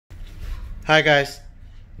Hi guys,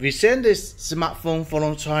 we send this smartphone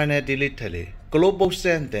from China directly,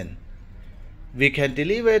 Globalsend. We can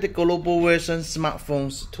deliver the global version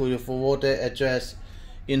smartphones to your forwarded address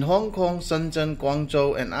in Hong Kong, Shenzhen,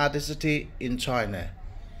 Guangzhou and other cities in China.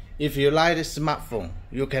 If you like the smartphone,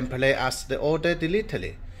 you can place us the order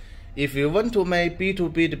directly. If you want to make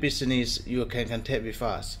B2B business, you can contact with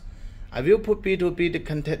us. I will put B2B the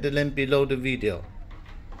contact link below the video.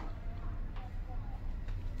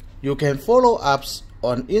 You can follow us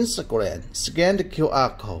on Instagram, scan the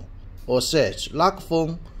QR code, or search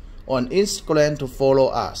Yotaphone on Instagram to follow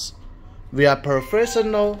us. We are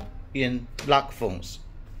professional in Yotaphones.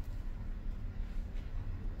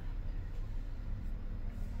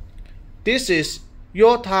 This is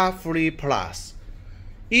Yota3plus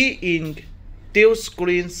E-ink dual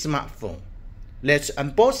screen smartphone. Let's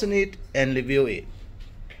unbox it and review it.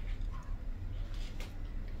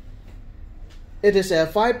 It is a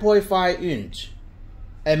 5.5 inch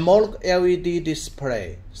AMOLED LED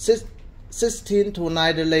display, 16 to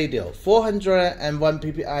 9 radio, 401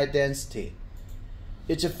 ppi density.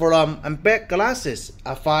 It's from Embed glasses,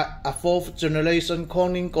 a 4th generation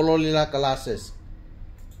Corning Gorilla glasses.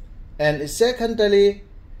 And its secondary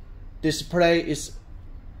display is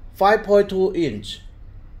 5.2 inch,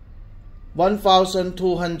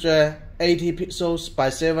 1280 pixels by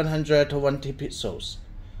 720 pixels.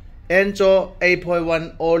 Android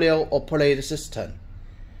 8.1 Oreo operating system.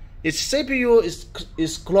 Its CPU is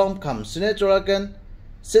Octa Snapdragon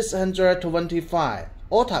 625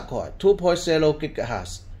 Octa Core 2.0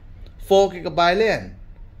 GHz, 4 GB RAM,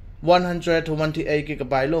 128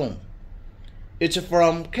 GB ROM. Its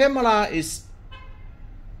front camera is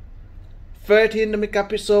 13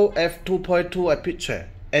 megapixel f2.2 aperture,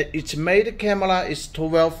 and its main camera is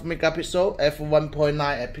 12 megapixel f1.9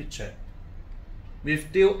 aperture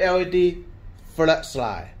with dual LED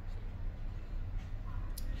flashlight.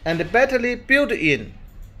 And the battery built-in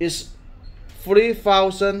is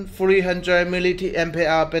 3300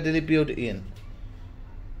 mAh battery built-in.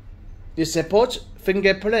 It supports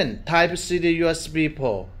fingerprint Type-C USB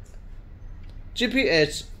port,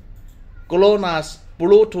 GPS, GLONASS,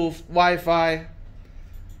 Bluetooth, Wi-Fi.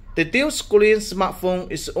 The dual screen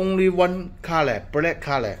smartphone is only one color, black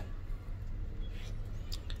color.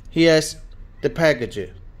 Here's the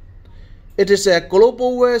package. It is a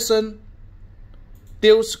global version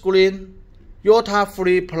dual screen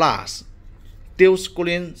Yotaphone3plus dual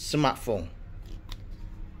screen smartphone.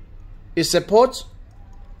 It supports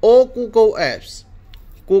all Google apps,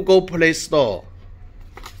 Google Play Store,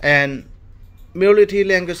 and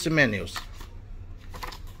multi-language menus.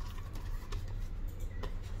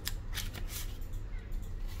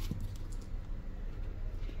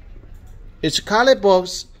 Its color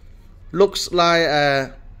box looks like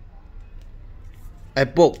a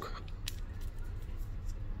book.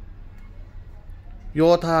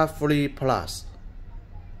 Yotaphone3plus.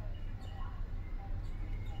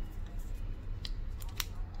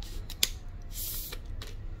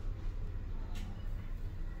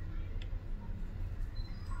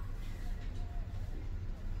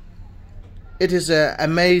 It is an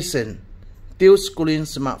amazing dual screen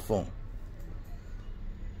smartphone.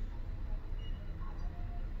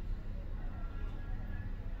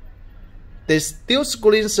 This dual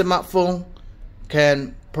screen smartphone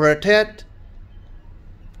can protect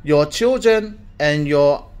your children and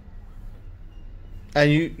you.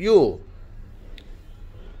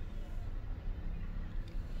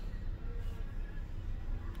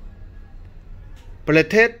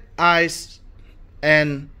 Protect eyes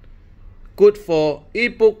and good for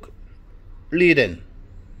ebook reading.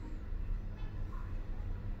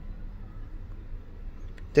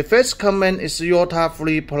 The first comment is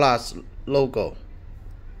Yotaphone3plus logo.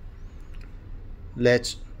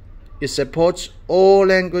 It supports all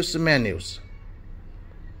language menus.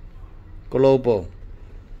 Global.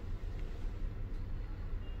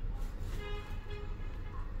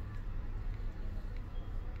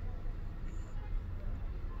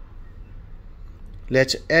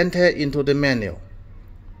 Let's enter into the menu.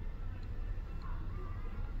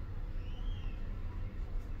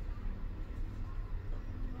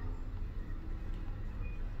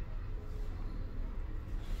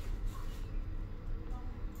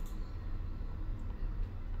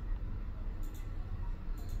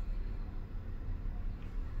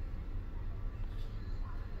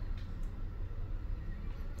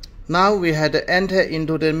 Now we had entered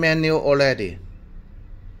into the menu already.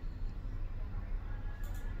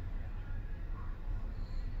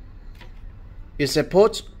 It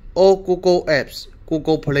supports all Google apps,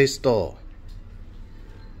 Google Play Store.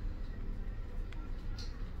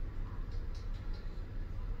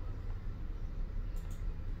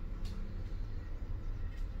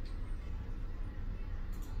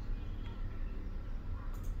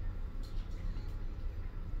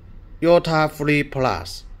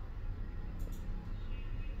 Yotaphone3plus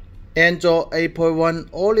Android 8.1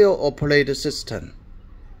 audio operating system.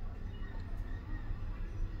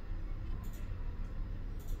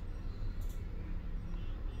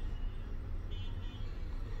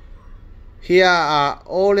 Here are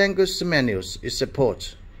all language menus it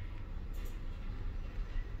supports.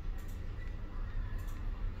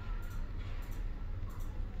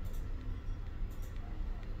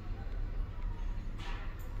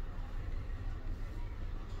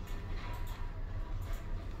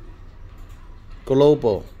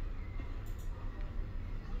 Global.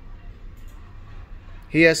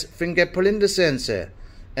 Here's fingerprint sensor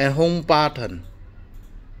and home button.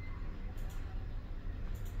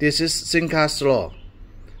 This is SIM card slot.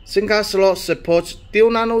 SIM card slot supports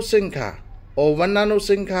dual nano SIM card or 1 nano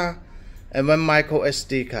SIM card and 1 micro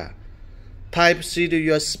SD card. Type C to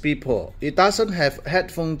USB port. It doesn't have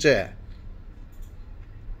headphone jack.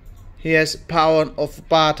 Here's power on off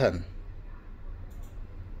button.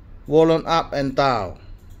 Volume up and down.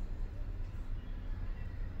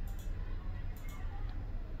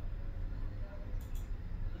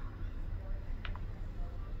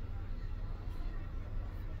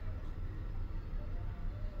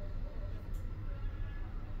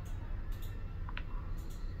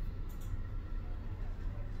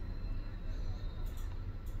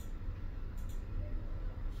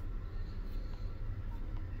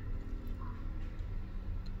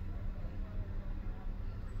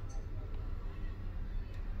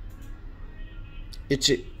 It's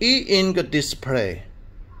E-ink display.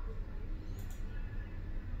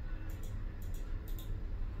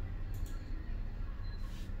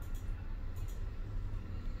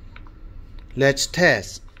 Let's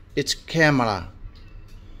test its camera.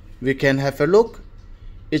 We can have a look.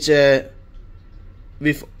 It's a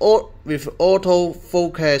with auto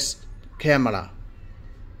focus camera.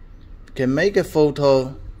 Can make a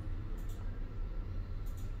photo.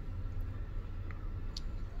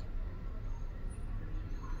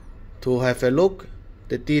 To have a look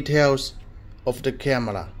the details of the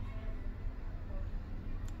camera.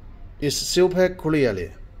 It's super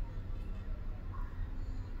clearly.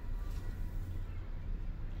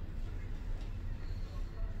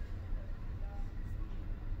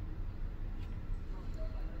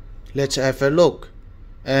 Let's have a look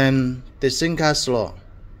and the SIM card slot.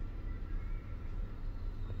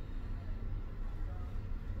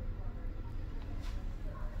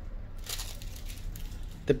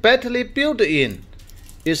 The battery built-in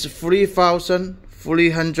is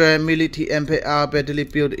 3300 mAh battery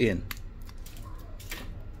built-in.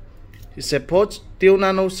 It supports dual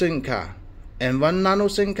nano SIM card and 1 nano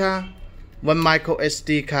SIM card, 1 micro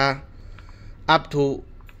SD card, up to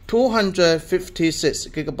 256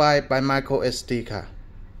 GB by micro SD card.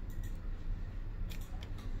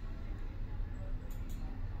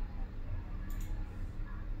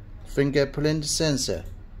 Fingerprint sensor.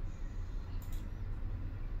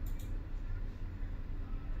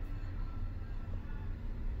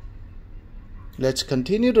 Let's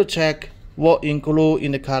continue to check what included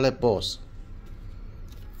in the colored box.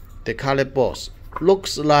 The colored box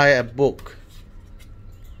looks like a book.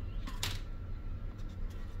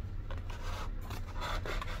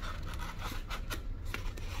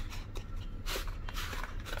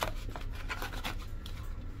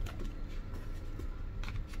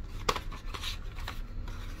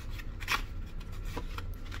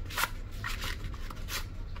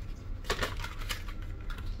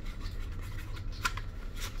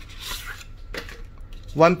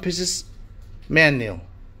 One piece manual,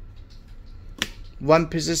 1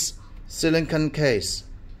 piece silicone case,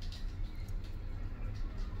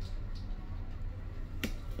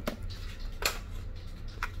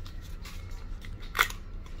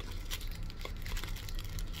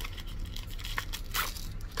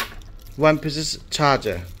 one piece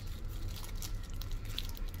charger.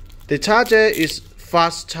 The charger is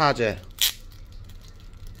fast charger.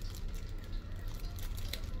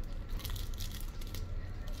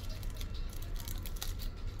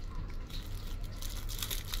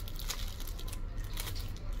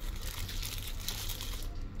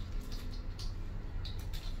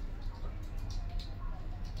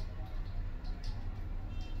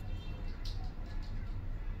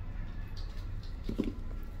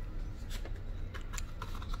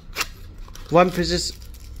 One piece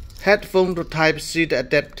headphone to Type-C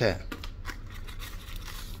adapter.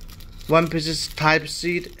 One piece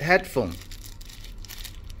Type-C headphone.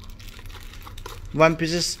 One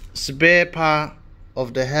piece spare part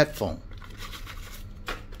of the headphone.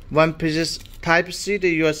 One piece Type-C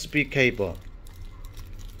USB cable.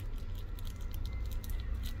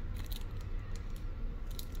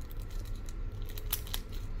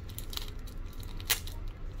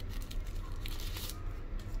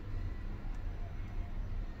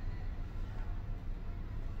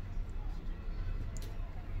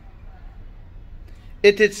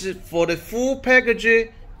 It is for the full package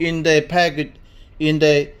in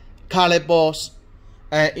the cardboard box.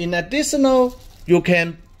 And in additional, you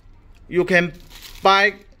can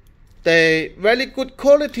buy the very good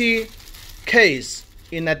quality case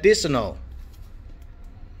in additional.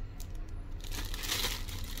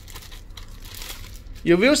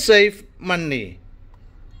 You will save money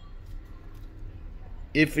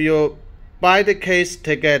if you buy the case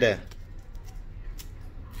together.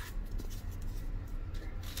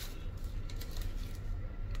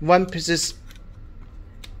 One pieces.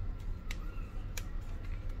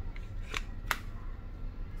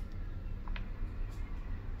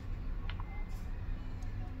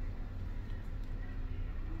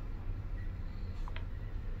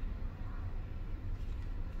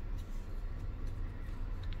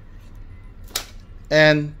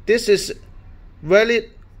 And this is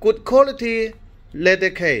very good quality leather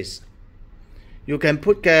case. You can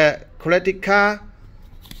put a credit card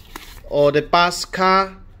or the bus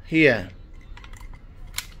card here.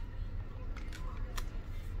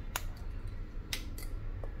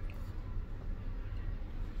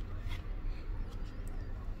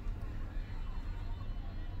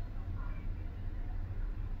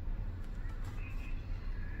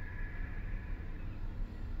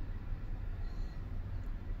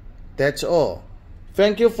 That's all.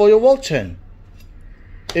 Thank you for your watching.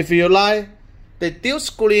 If you like the dual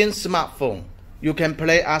screen smartphone, you can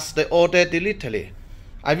place us the order directly.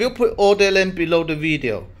 I will put order link below the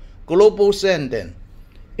video. Globalsend.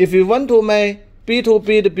 If you want to make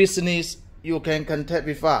B2B business, you can contact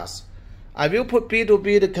with us. I will put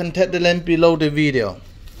B2B the contact link below the video.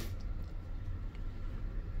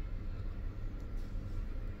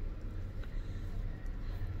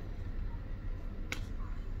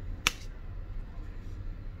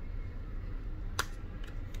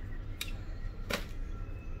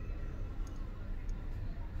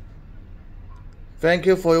 Thank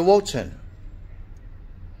you for your watching.